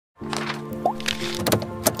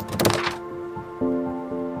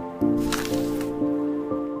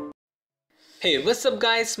Hey, what's up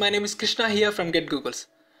guys, my name is Krishna here from Get Googles,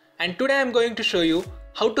 and today I'm going to show you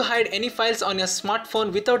how to hide any files on your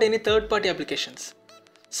smartphone without any third-party applications.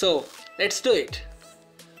 So let's do it.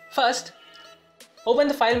 First, open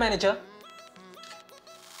the file manager,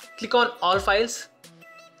 click on all files,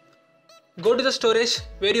 go to the storage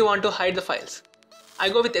where you want to hide the files. I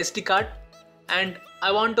go with SD card and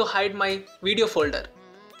I want to hide my video folder.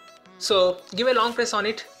 So give a long press on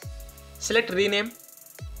it, select rename.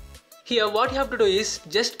 Here what you have to do is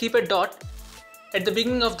just keep a dot at the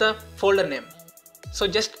beginning of the folder name. So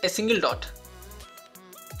just a single dot.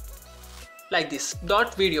 Like this,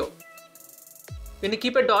 dot video. When you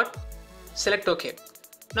keep a dot, select OK.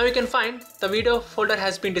 Now you can find the video folder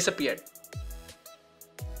has been disappeared.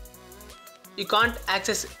 You can't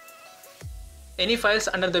access any files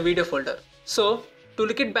under the video folder. So to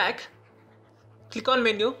look it back, click on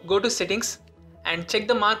menu, go to settings and check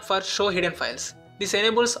the mark for show hidden files. This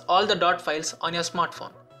enables all the dot files on your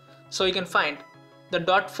smartphone. So you can find the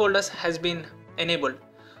dot folders has been enabled.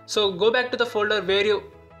 So go back to the folder where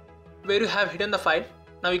you have hidden the file.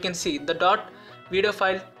 Now you can see the dot video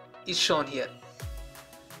file is shown here.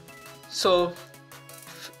 So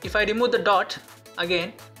if I remove the dot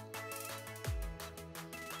again,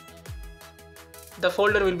 the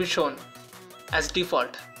folder will be shown as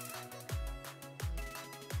default.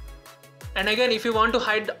 And again, if you want to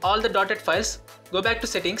hide all the dotted files, go back to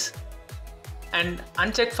settings and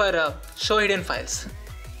uncheck for show hidden files.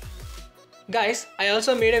 Guys, I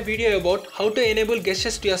also made a video about how to enable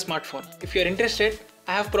gestures to your smartphone. If you are interested,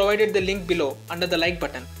 I have provided the link below under the like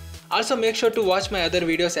button. Also make sure to watch my other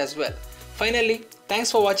videos as well. Finally,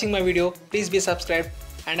 thanks for watching my video. Please be subscribed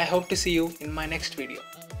and I hope to see you in my next video.